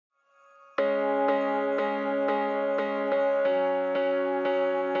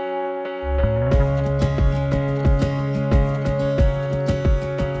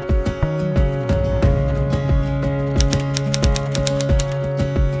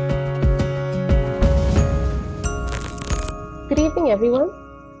evening, everyone.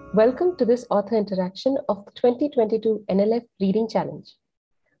 Welcome to this author interaction of the 2022 NLF Reading Challenge.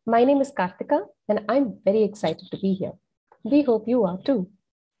 My name is Karthika, and I'm very excited to be here. We hope you are too.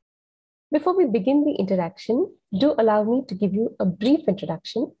 Before we begin the interaction, do allow me to give you a brief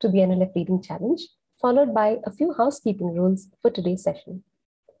introduction to the NLF Reading Challenge, followed by a few housekeeping rules for today's session.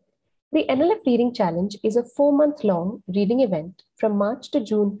 The NLF Reading Challenge is a 4-month-long reading event from March to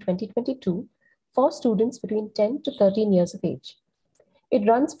June 2022 for students between 10 to 13 years of age. It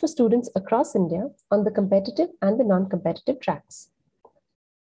runs for students across India on the competitive and the non-competitive tracks.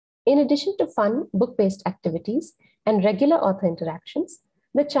 In addition to fun book-based activities and regular author interactions,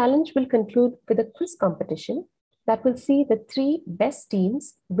 the challenge will conclude with a quiz competition that will see the 3 best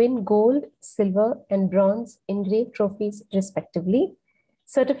teams win gold, silver, and bronze engraved trophies respectively,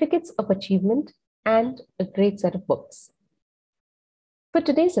 certificates of achievement, and a great set of books. For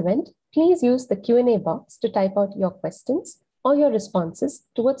today's event, please use the Q&A box to type out your questions or your responses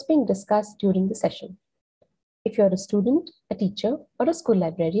to what's being discussed during the session. If you're a student, a teacher, or a school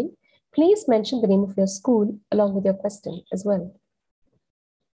librarian, please mention the name of your school along with your question as well.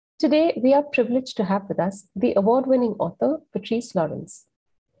 Today, we are privileged to have with us the award-winning author, Patrice Lawrence.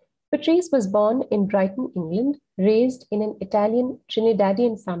 Patrice was born in Brighton, England, raised in an Italian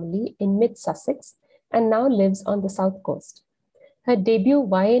Trinidadian family in mid-Sussex, and now lives on the South Coast. Her debut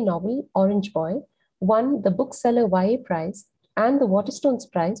YA novel, Orangeboy, won the Bookseller YA Prize and the Waterstones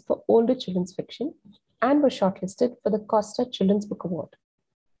Prize for Older Children's Fiction, and was shortlisted for the Costa Children's Book Award.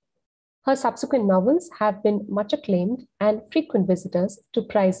 Her subsequent novels have been much acclaimed and frequent visitors to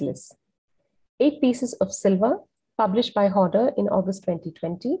prize lists. 8 Pieces of Silver, published by Hodder in August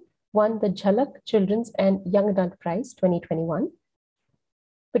 2020, won the Jhalak Children's and Young Adult Prize 2021.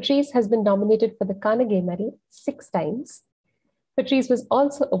 Patrice has been nominated for the Carnegie Medal 6 times. Patrice was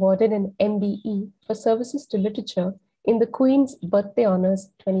also awarded an MBE for services to literature in the Queen's Birthday Honours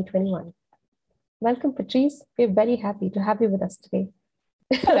 2021. Welcome, Patrice. We're very happy to have you with us today.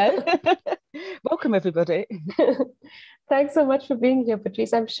 Hello. Welcome, everybody. Thanks so much for being here,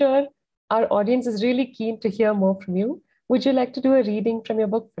 Patrice. I'm sure our audience is really keen to hear more from you. Would you like to do a reading from your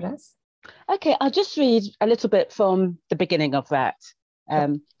book for us? Okay, I'll just read a little bit from the beginning of that,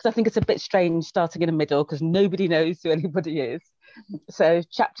 because I think it's a bit strange starting in the middle because nobody knows who anybody is. So,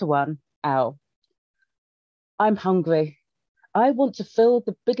 chapter 1, Owl. I'm hungry. I want to fill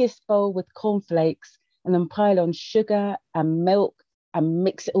the biggest bowl with cornflakes and then pile on sugar and milk and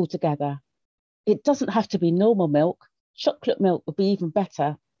mix it all together. It doesn't have to be normal milk. Chocolate milk would be even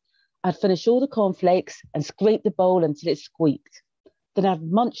better. I'd finish all the cornflakes and scrape the bowl until it squeaked. Then I'd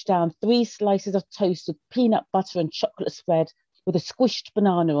munch down 3 slices of toast with peanut butter and chocolate spread with a squished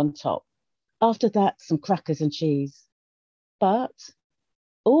banana on top. After that, some crackers and cheese. But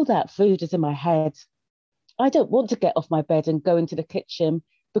all that food is in my head. I don't want to get off my bed and go into the kitchen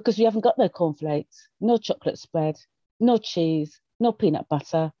because we haven't got no cornflakes, no chocolate spread, no cheese, no peanut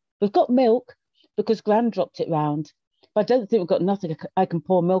butter. We've got milk because Gran dropped it round, but I don't think we've got nothing I can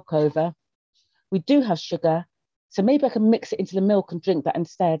pour milk over. We do have sugar, so maybe I can mix it into the milk and drink that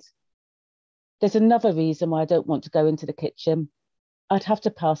instead. There's another reason why I don't want to go into the kitchen. I'd have to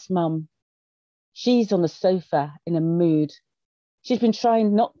pass Mum. She's on the sofa in a mood. She's been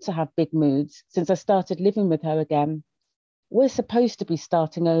trying not to have big moods since I started living with her again. We're supposed to be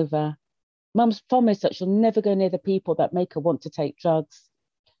starting over. Mum's promised that she'll never go near the people that make her want to take drugs.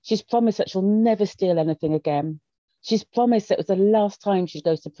 She's promised that she'll never steal anything again. She's promised that it was the last time she'd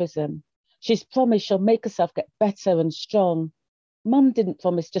go to prison. She's promised she'll make herself get better and strong. Mum didn't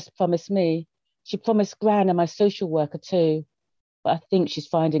just promise me. She promised Gran and my social worker too. But I think she's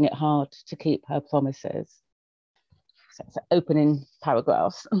finding it hard to keep her promises. So it's an opening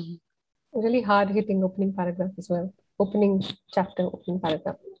paragraph. Really hard-hitting opening paragraph as well. Opening chapter, opening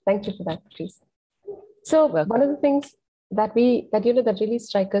paragraph. Thank you for that, Patrice. So one of the things that really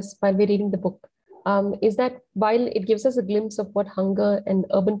strike us while we're reading the book is that while it gives us a glimpse of what hunger and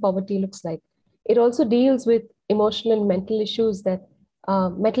urban poverty looks like, it also deals with emotional and mental issues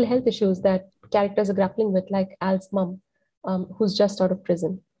mental health issues that characters are grappling with, like Al's mom, who's just out of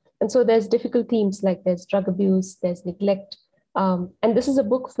prison. And so there's difficult themes like there's drug abuse, there's neglect. And this is a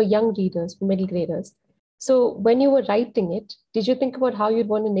book for young readers, for middle graders. So when you were writing it, did you think about how you'd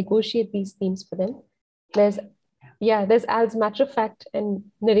want to negotiate these themes for them? There's Al's matter of fact and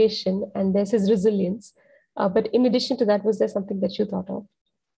narration, and there's his resilience. But in addition to that, was there something that you thought of?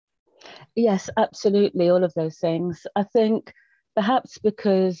 Yes, absolutely. All of those things. I think perhaps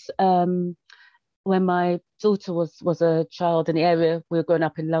because when my daughter was a child in the area, we were growing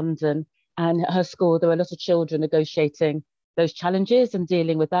up in London, and at her school, there were a lot of children negotiating those challenges and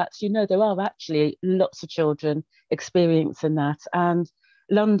dealing with that. So, there are actually lots of children experiencing that. And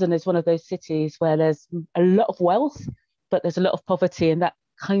London is one of those cities where there's a lot of wealth, but there's a lot of poverty, and that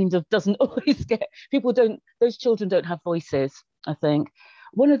kind of doesn't always those children don't have voices, I think.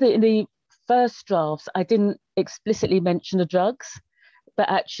 In the first drafts, I didn't explicitly mention the drugs, but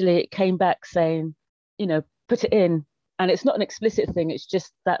actually it came back saying, put it in. And it's not an explicit thing, it's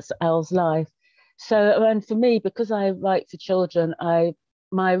just that's Al's life. So, and for me, because I write for children,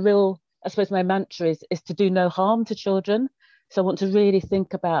 my mantra is to do no harm to children. So I want to really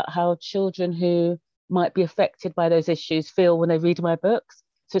think about how children who might be affected by those issues feel when they read my books.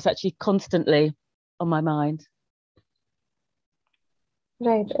 So it's actually constantly on my mind.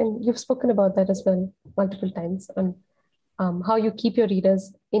 Right. And you've spoken about that as well multiple times, on how you keep your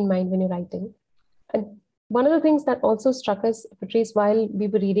readers in mind when you're writing. And one of the things that also struck us, Patrice, while we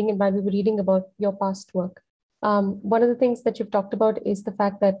were reading about your past work, one of the things that you've talked about is the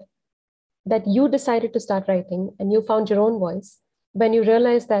fact that you decided to start writing and you found your own voice when you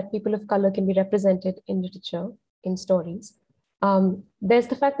realized that people of color can be represented in literature, in stories. There's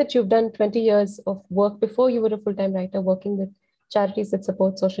the fact that you've done 20 years of work before you were a full-time writer, working with charities that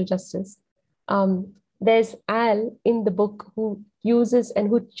support social justice. There's Al in the book who chooses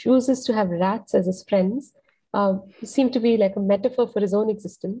to have rats as his friends, who seem to be like a metaphor for his own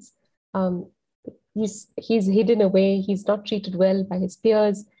existence. He's hidden away. He's not treated well by his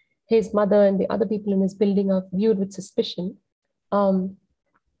peers. His mother and the other people in his building are viewed with suspicion.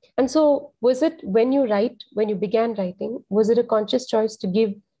 And so was it when you began writing, was it a conscious choice to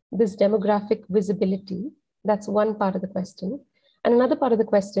give this demographic visibility? That's one part of the question. And another part of the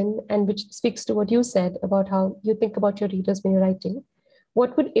question, and which speaks to what you said about how you think about your readers when you're writing,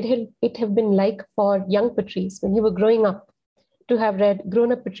 what would it have been like for young Patrice when you were growing up to have read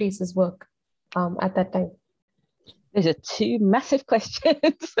grown-up Patrice's work at that time? Those are two massive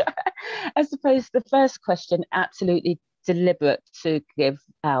questions. I suppose the first question, absolutely deliberate to give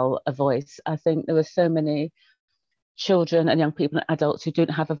Al a voice. I think there were so many children and young people and adults who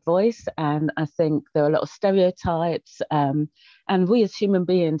didn't have a voice, and I think there are a lot of stereotypes, and we as human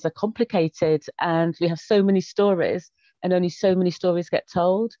beings are complicated, and we have so many stories, and only so many stories get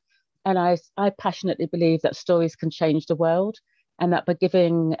told. And I passionately believe that stories can change the world, and that by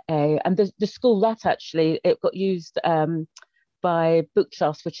giving the school rat, actually, it got used by Book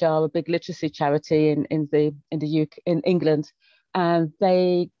Trust, which are a big literacy charity in the UK, in England, and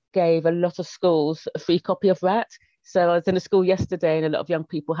they gave a lot of schools a free copy of Rat. So I was in a school yesterday and a lot of young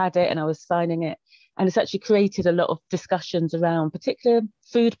people had it and I was signing it. And it's actually created a lot of discussions around particular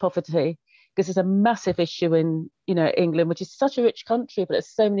food poverty, because it's a massive issue in, England, which is such a rich country, but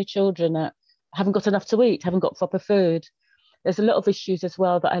there's so many children that haven't got enough to eat, haven't got proper food. There's a lot of issues as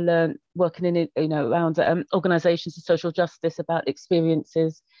well that I learned working in, around organisations of social justice about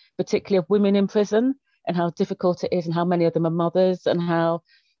experiences, particularly of women in prison and how difficult it is and how many of them are mothers and how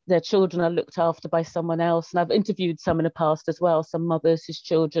their children are looked after by someone else. And I've interviewed some in the past as well, some mothers whose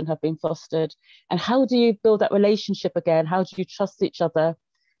children have been fostered. And how do you build that relationship again? How do you trust each other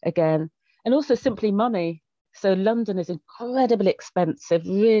again? And also simply money. So London is incredibly expensive,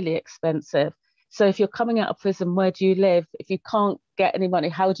 really expensive. So if you're coming out of prison, where do you live? If you can't get any money,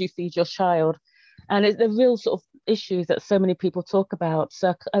 how do you feed your child? And it's the real sort of issues that so many people talk about.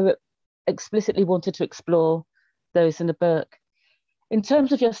 So I explicitly wanted to explore those in the book. In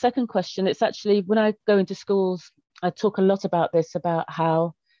terms of your second question, it's actually when I go into schools, I talk a lot about this, about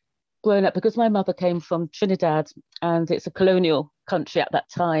how growing up, because my mother came from Trinidad and it's a colonial country at that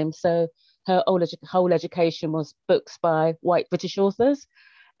time. So her whole education was books by white British authors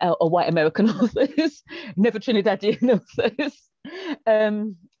or white American authors, never Trinidadian authors.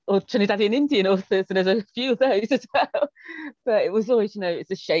 Or Trinidadian Indian authors, and there's a few of those as well. But it was always,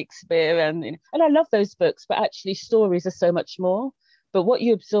 it's a Shakespeare, and I love those books, but actually stories are so much more. But what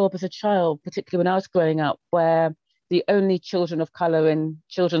you absorb as a child, particularly when I was growing up, where the only children of colour in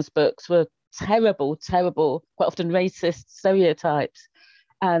children's books were terrible, quite often racist stereotypes.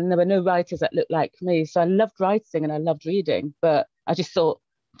 And there were no writers that looked like me. So I loved writing and I loved reading, but I just thought,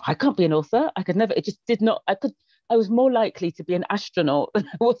 I can't be an author. I could never, it just did not, I was more likely to be an astronaut than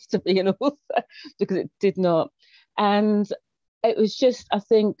I was to be an author because it did not. And it was just, I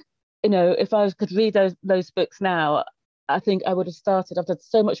think, if I could read those books now, I think I would have started. I've had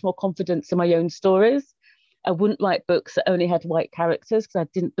so much more confidence in my own stories. I wouldn't write books that only had white characters because I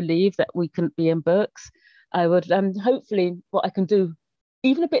didn't believe that we couldn't be in books. I would, hopefully what I can do,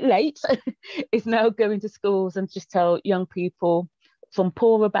 even a bit late, is now go into schools and just tell young people from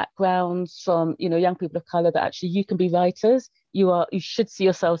poorer backgrounds, from young people of colour, that actually you can be writers. You should see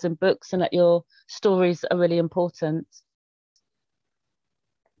yourselves in books, and that your stories are really important.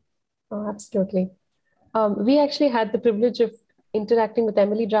 Oh, absolutely. We actually had the privilege of interacting with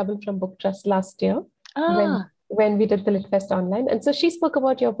Emily Drabble from Book Trust last year when Ah, when we did the Lit Fest online. And so she spoke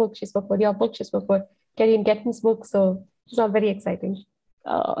about your book, she spoke about your book, she spoke about Kerry and Getton's book. So it was all very exciting.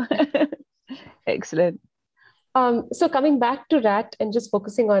 oh, excellent. So coming back to Rat and just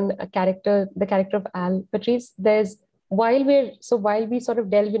focusing on a character, the character of Al, Patrice, while we sort of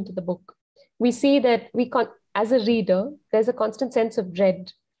delve into the book, we see that as a reader, there's a constant sense of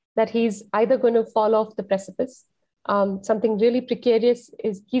dread that he's either going to fall off the precipice. Something really precarious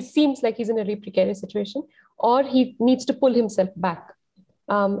he seems like he's in a really precarious situation, or he needs to pull himself back.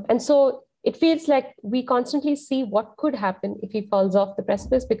 And so it feels like we constantly see what could happen if he falls off the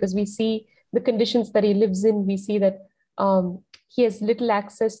precipice, because we see the conditions that he lives in. We see that he has little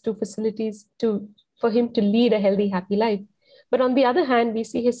access to facilities for him to lead a healthy, happy life. But on the other hand, we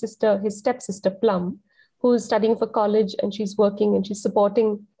see his stepsister, Plum, who's studying for college, and she's working and she's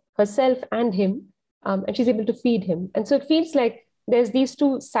supporting herself and him, and she's able to feed him. And so it feels like there's these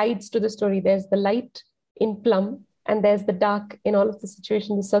two sides to the story. There's the light in Plum, and there's the dark in all of the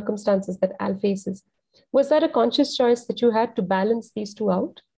situation, the circumstances that Al faces. Was that a conscious choice that you had to balance these two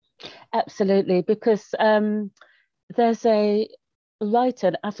out? Absolutely, because there's a writer,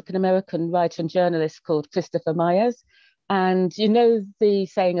 an African American writer and journalist called Christopher Myers. And you know the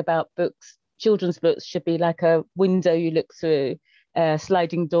saying about books, children's books should be like a window you look through, a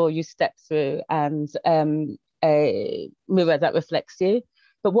sliding door you step through, and a mirror that reflects you.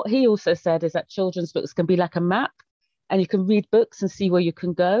 But what he also said is that children's books can be like a map, and you can read books and see where you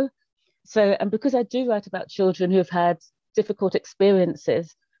can go. So, and because I do write about children who've had difficult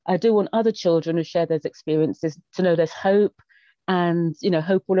experiences, I do want other children who share those experiences to know there's hope, and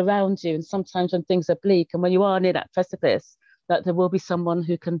hope all around you. And sometimes when things are bleak and when you are near that precipice, that there will be someone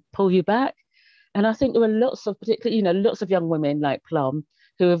who can pull you back. And I think there are lots of particularly, lots of young women like Plum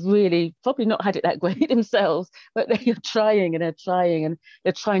who have really probably not had it that great themselves, but they are trying and they're trying and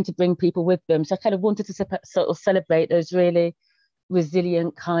they're trying to bring people with them. So I kind of wanted to sort of celebrate those really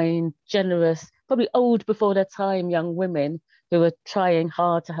resilient, kind, generous, probably old before their time young women who are trying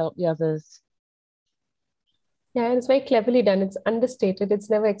hard to help the others. Yeah, and it's very cleverly done. It's understated. It's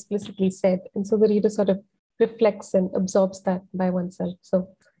never explicitly said. And so the reader sort of reflects and absorbs that by oneself. So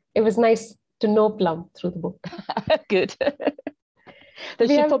it was nice to know Plum through the book. Good. Though We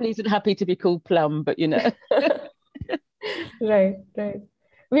she have probably isn't happy to be called Plum, but right, right.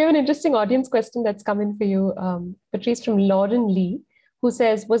 We have an interesting audience question that's come in for you, Patrice, from Lauren Lee, who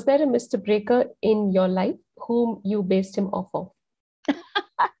says, was there a Mr. Breaker in your life whom you based him off of?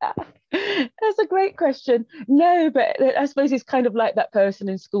 That's a great question. No, but I suppose it's kind of like that person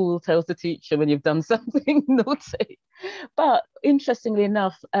in school tells the teacher when you've done something naughty. But interestingly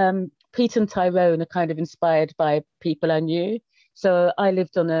enough, Pete and Tyrone are kind of inspired by people I knew. So I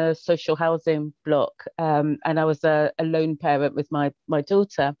lived on a social housing block, and I was a lone parent with my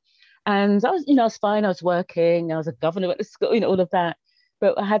daughter. And I was fine. I was working. I was a governor at the school, all of that.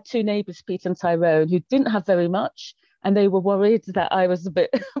 But I had two neighbours, Pete and Tyrone, who didn't have very much, and they were worried that I was a bit,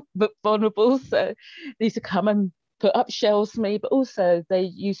 bit vulnerable. So they used to come and put up shelves for me, but also they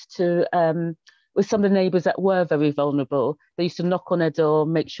used to, with some of the neighbours that were very vulnerable, they used to knock on their door,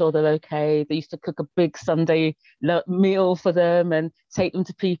 make sure they're okay. They used to cook a big Sunday meal for them and take them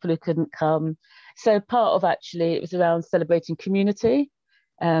to people who couldn't come. So part of actually, it was around celebrating community.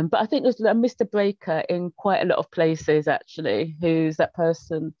 But I think there's a Mr. Breaker in quite a lot of places, actually, who's that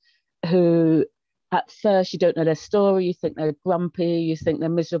person who at first you don't know their story, you think they're grumpy, you think they're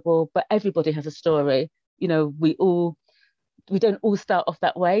miserable, but everybody has a story. We don't all start off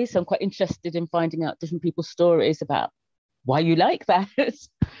that way. So I'm quite interested in finding out different people's stories about why you like that.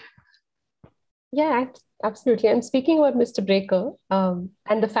 Yeah, absolutely. And speaking about Mr. Breaker,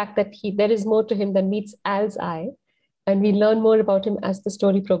 and the fact that there is more to him than meets Al's eye, and we learn more about him as the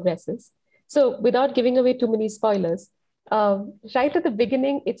story progresses. So without giving away too many spoilers, right at the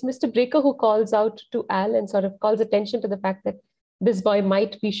beginning, it's Mr. Breaker who calls out to Al and sort of calls attention to the fact that this boy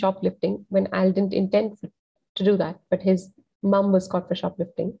might be shoplifting when Al didn't intend to do that, but his mum was caught for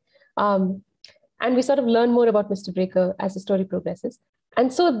shoplifting. And we sort of learn more about Mr. Breaker as the story progresses.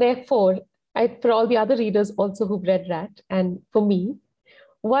 And so therefore, for all the other readers also who've read Rat, and for me,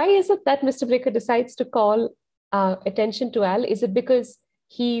 why is it that Mr. Breaker decides to call attention to Al? Is it because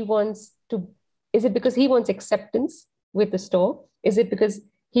he wants acceptance with the store? Is it because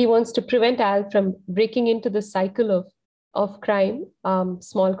he wants to prevent Al from breaking into the cycle of crime,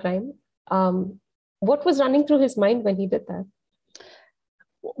 small crime? What was running through his mind when he did that?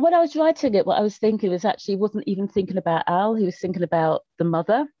 When I was writing it, what I was thinking was actually he wasn't even thinking about Al. He was thinking about the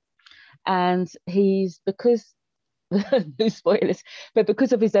mother. And because no spoilers, but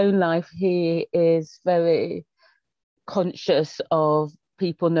because of his own life, he is very conscious of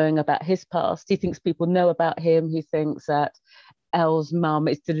people knowing about his past. He thinks people know about him. He thinks that Elle's mum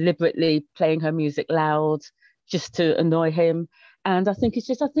is deliberately playing her music loud just to annoy him. And I think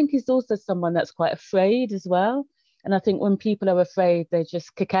he's also someone that's quite afraid as well. And I think when people are afraid, they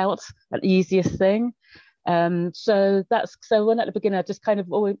just kick out at the easiest thing. So when at the beginning, I just kind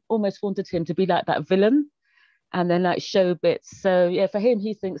of almost wanted him to be like that villain and then like show bits. So yeah, for him,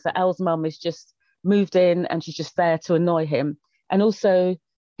 he thinks that Elle's mum is just moved in and she's just there to annoy him. And also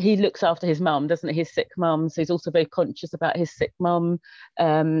he looks after his mum, doesn't he? His sick mum. So he's also very conscious about his sick mum,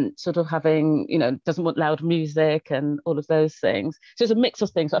 sort of having, doesn't want loud music and all of those things. So it's a mix of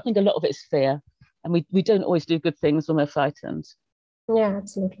things. I think a lot of it's fear. And we don't always do good things when we're frightened. Yeah,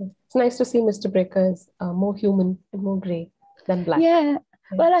 absolutely. It's nice to see Mr. Breaker as more human and more grey than black. Yeah.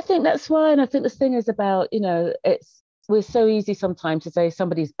 Well, I think that's why. And I think the thing is about, we're so easy sometimes to say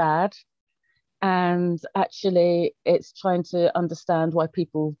somebody's bad. And actually, it's trying to understand why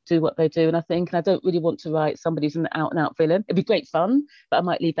people do what they do. And I don't really want to write somebody who's an out and out villain. It'd be great fun, but I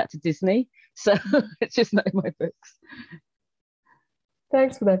might leave that to Disney. So it's just not in my books.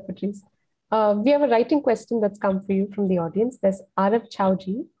 Thanks for that, Patrice. We have a writing question that's come for you from the audience. There's Arav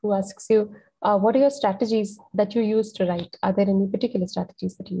Chowji, who asks you, what are your strategies that you use to write? Are there any particular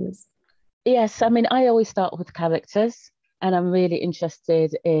strategies that you use? Yes, I mean, I always start with characters, and I'm really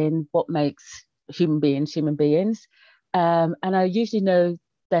interested in what makes human beings. And I usually know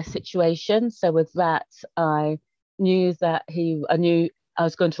their situation. So with that, I knew I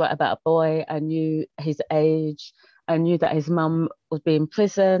was going to write about a boy. I knew his age. I knew that his mum would be in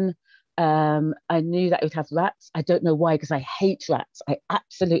prison. I knew that he would have rats. I don't know why, because I hate rats. I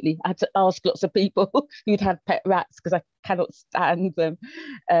absolutely had to ask lots of people who'd had pet rats because I cannot stand them.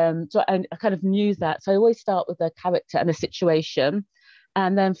 So I kind of knew that. So I always start with the character and the situation.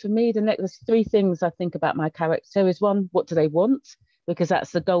 And then for me, there's three things I think about my character is one, what do they want? Because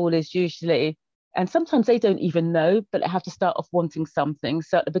that's the goal is usually, and sometimes they don't even know, but they have to start off wanting something.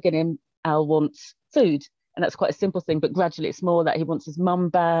 So at the beginning, Al wants food. And that's quite a simple thing, but gradually it's more that he wants his mum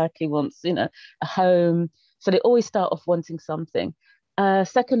back, he wants, a home. So they always start off wanting something.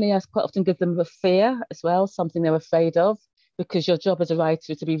 Secondly, I quite often give them a fear as well, something they're afraid of, because your job as a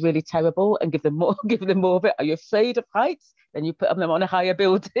writer is to be really terrible and give them more of it. Are you afraid of heights? Then you put them on a higher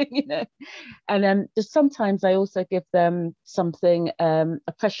building, And then just sometimes I also give them something,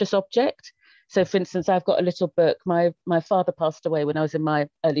 a precious object. So for instance, I've got a little book. My father passed away when I was in my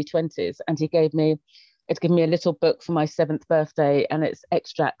early 20s, and it's given me a little book for my 7th birthday, and it's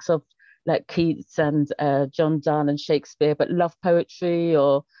extracts of like Keats and John Donne and Shakespeare, but love poetry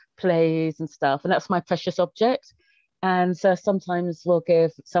or plays and stuff. And that's my precious object. And so sometimes we'll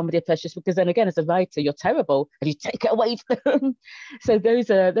give somebody a precious, because then again, as a writer, you're terrible and you take it away from them. So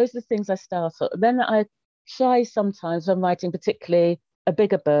those are the things I start with. Then I try sometimes when I'm writing particularly a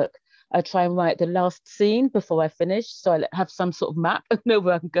bigger book, I try and write the last scene before I finish. So I have some sort of map and know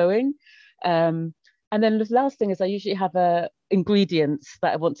where I'm going. And then the last thing is I usually have ingredients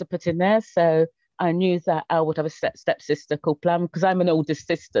that I want to put in there. So I knew that Al would have a stepsister called Plum, because I'm an oldest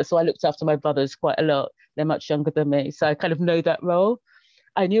sister. So I looked after my brothers quite a lot. They're much younger than me. So I kind of know that role.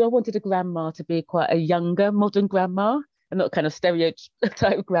 I knew I wanted a grandma to be quite a younger, modern grandma, and not kind of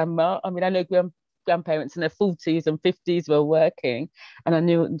stereotype grandma. I mean, I know grandparents in their 40s and 50s were working, and I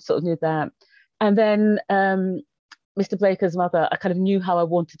knew that. And then Mr. Breaker's mother, I kind of knew how I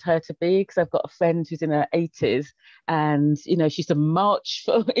wanted her to be, because I've got a friend who's in her 80s, and she used to march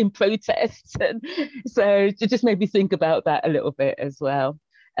in protests, and so it just made me think about that a little bit as well.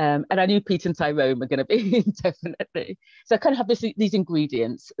 And I knew Pete and Tyrone were going to be in, definitely. So I kind of have these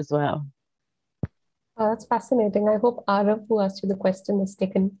ingredients as well. That's fascinating. I hope Arav, who asked you the question, has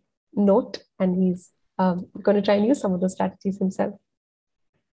taken note, and he's going to try and use some of those strategies himself.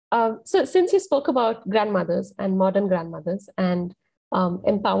 So since you spoke about grandmothers and modern grandmothers and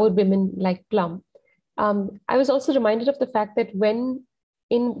empowered women like Plum, I was also reminded of the fact that when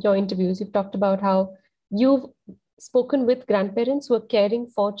in your interviews, you've talked about how you've spoken with grandparents who are caring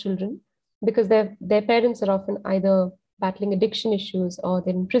for children because their parents are often either battling addiction issues or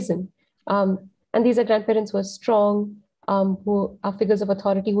they're in prison. And these are grandparents who are strong, who are figures of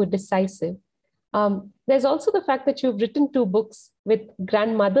authority, who are decisive. There's also the fact that you've written 2 books with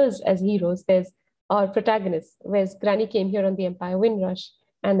grandmothers as heroes. There's our protagonists, whereas Granny Came Here on the Empire Windrush,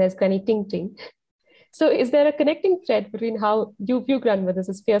 and there's Granny Ting Ting. So is there a connecting thread between how you view grandmothers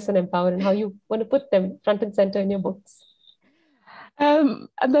as fierce and empowered and how you want to put them front and center in your books? And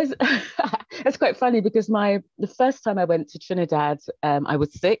that's quite funny, because the first time I went to Trinidad, I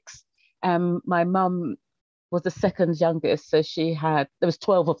was 6. My mum was the second youngest. So there was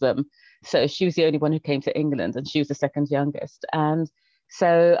 12 of them. So she was the only one who came to England, and she was the second youngest. And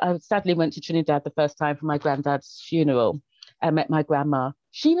so I sadly went to Trinidad the first time for my granddad's funeral. I met my grandma.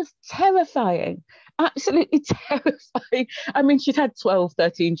 She was terrifying, absolutely terrifying. I mean, she'd had 12,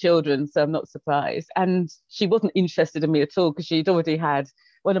 13 children, so I'm not surprised. And she wasn't interested in me at all because she'd already had,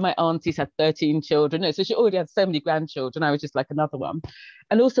 one of my aunties had 13 children. So she already had so many grandchildren. I was just like another one.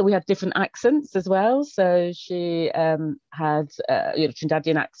 And also we had different accents as well. So she had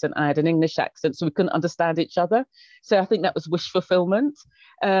Trinidadian accent. I had an English accent. So we couldn't understand each other. So I think that was wish fulfillment.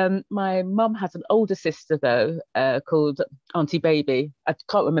 My mum has an older sister, though, called Auntie Baby. I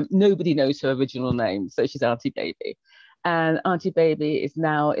can't remember. Nobody knows her original name. So she's Auntie Baby. And Auntie Baby is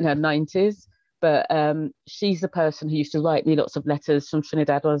now in her 90s. But she's the person who used to write me lots of letters from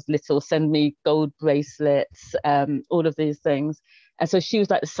Trinidad when I was little, send me gold bracelets, all of these things. And so she was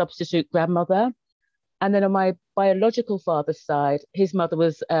like the substitute grandmother. And then on my biological father's side, his mother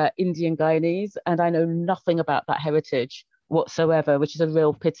was Indian Guyanese, and I know nothing about that heritage whatsoever, which is a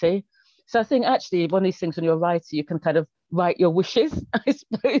real pity. So I think actually one of these things when you're a writer, you can kind of write your wishes, I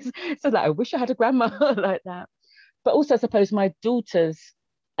suppose. So like, I wish I had a grandma like that. But also I suppose my daughter's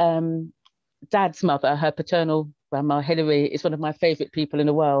dad's mother, her paternal grandma, Hilary, is one of my favourite people in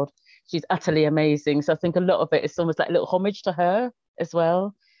the world. She's utterly amazing. So I think a lot of it is almost like a little homage to her as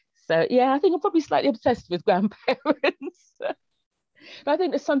well. So yeah, I think I'm probably slightly obsessed with grandparents. But I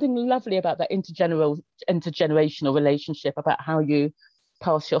think there's something lovely about that intergenerational relationship, about how you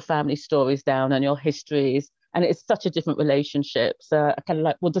pass your family stories down and your histories. And it's such a different relationship. So I kind of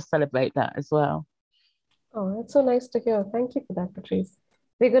like, we'll just celebrate that as well. Oh, that's so nice to hear. Thank you for that, Patrice.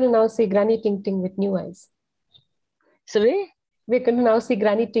 We're going to now see Granny Ting Ting with new eyes. Sorry? We're going to now see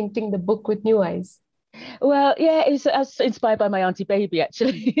Granny Ting Ting, the book, with new eyes. Well, yeah, it's inspired by my Auntie Baby,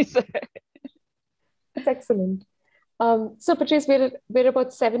 actually. So. That's excellent. So, Patrice, we're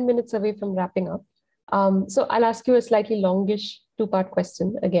about 7 minutes away from wrapping up. So I'll ask you a slightly longish two-part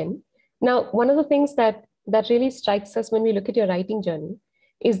question again. Now, one of the things that really strikes us when we look at your writing journey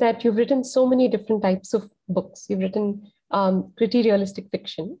is that you've written so many different types of books. You've written pretty realistic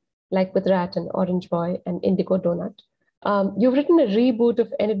fiction, like with Rat and Orangeboy and Indigo Donut. You've written a reboot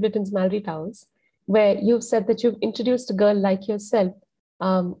of Enid Blyton's Mallory Towers, where you've said that you've introduced a girl like yourself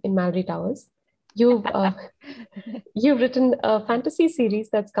in Mallory Towers. You've written a fantasy series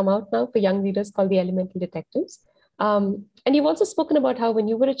that's come out now for young readers called The Elemental Detectives. And you've also spoken about how when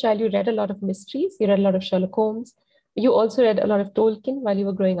you were a child, you read a lot of mysteries. You read a lot of Sherlock Holmes. You also read a lot of Tolkien while you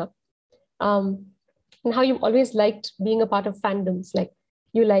were growing up. And how you've always liked being a part of fandoms, like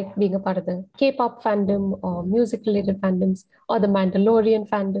you like being a part of the K-pop fandom or music-related fandoms or the Mandalorian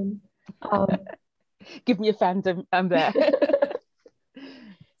fandom. Give me a fandom, I'm there.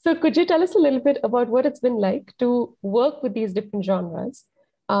 So could you tell us a little bit about what it's been like to work with these different genres?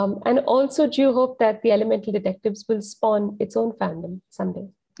 And also, do you hope that the Elemental Detectives will spawn its own fandom someday?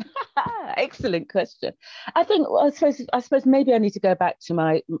 Excellent question. I think, I suppose maybe I need to go back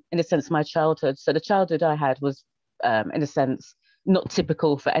to in a sense, my childhood. So the childhood I had was, in a sense, not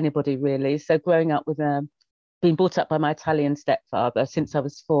typical for anybody really. So growing up with being brought up by my Italian stepfather since I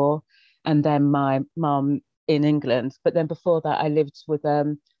was 4, and then my mum in England. But then before that, I lived with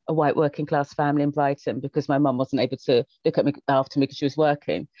a white working class family in Brighton because my mum wasn't able to look after me because she was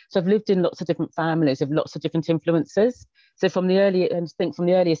working. So I've lived in lots of different families with lots of different influences. So from the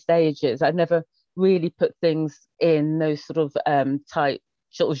earliest stages, I've never really put things in those sort of tight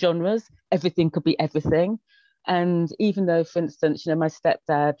sort of genres. Everything could be everything. And even though, for instance, my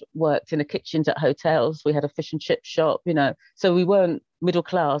stepdad worked in the kitchens at hotels, we had a fish and chip shop, so we weren't middle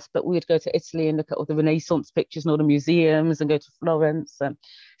class, but we would go to Italy and look at all the Renaissance pictures and all the museums and go to Florence.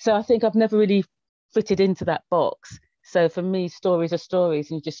 So I think I've never really fitted into that box. So for me, stories are stories,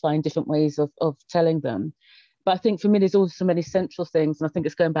 and you just find different ways of telling them. But I think for me, there's also many central things, and I think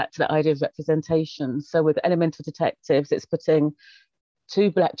it's going back to the idea of representation. So with Elemental Detectives, it's putting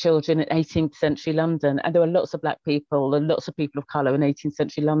 2 Black children in 18th century London, and there were lots of Black people and lots of people of colour in 18th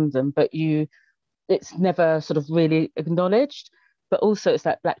century London, but it's never sort of really acknowledged. But also it's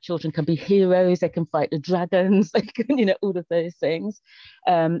like Black children can be heroes, they can fight the dragons, they can, all of those things.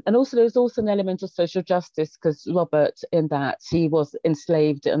 And also there's also an element of social justice, because Robert, in that, he was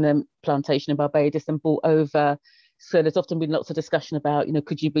enslaved on a plantation in Barbados and brought over. So there's often been lots of discussion about,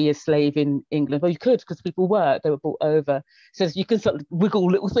 could you be a slave in England? Well, you could, because people they were brought over. So you can sort of wiggle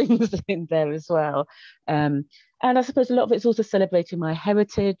little things in there as well. And I suppose a lot of it's also celebrating my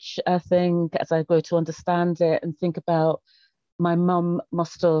heritage, I think, as I grow to understand it and think about my mum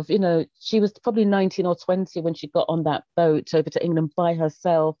must have, she was probably 19 or 20 when she got on that boat over to England by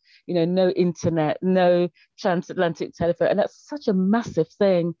herself, no internet, no transatlantic telephone. And that's such a massive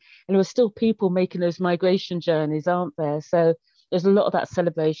thing. And there were still people making those migration journeys, aren't there? So there's a lot of that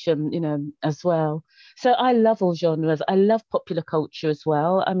celebration, as well. So I love all genres. I love popular culture as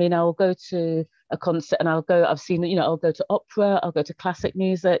well. I mean, I'll go to a concert and I'll go to opera, I'll go to classical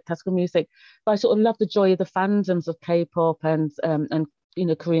music, but I sort of love the joy of the fandoms of K-pop and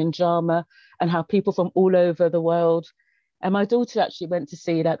Korean drama, and how people from all over the world. And my daughter actually went to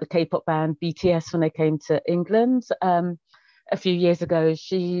see the K-pop band BTS when they came to England a few years ago.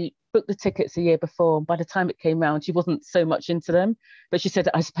 She booked the tickets a year before, and by the time it came round, she wasn't so much into them. But she said,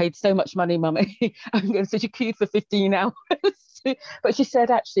 "I paid so much money, Mummy. I'm going to sit a queue for 15 hours." But she said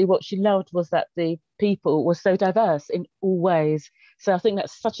actually what she loved was that the people were so diverse in all ways. So I think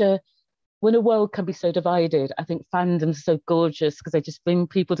that's when a world can be so divided, I think fandoms are so gorgeous because they just bring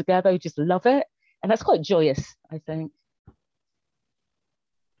people together who just love it. And that's quite joyous, I think.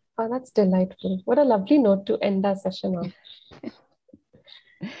 Oh, that's delightful. What a lovely note to end our session on.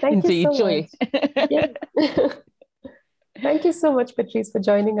 Thank Indeed, you so joy. much. Yeah. Thank you so much, Patrice, for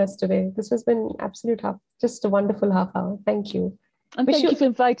joining us today. This has been just a wonderful half hour. Thank you. And thank you for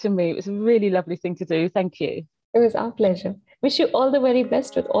inviting me. It was a really lovely thing to do. Thank you. It was our pleasure. Wish you all the very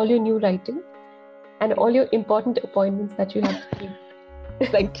best with all your new writing and all your important appointments that you have to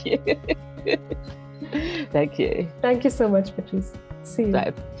keep. Thank you. Thank you. Thank you so much, Patrice. See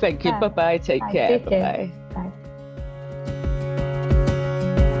you. Thank you. Bye-bye. Take care. Bye-bye. Bye.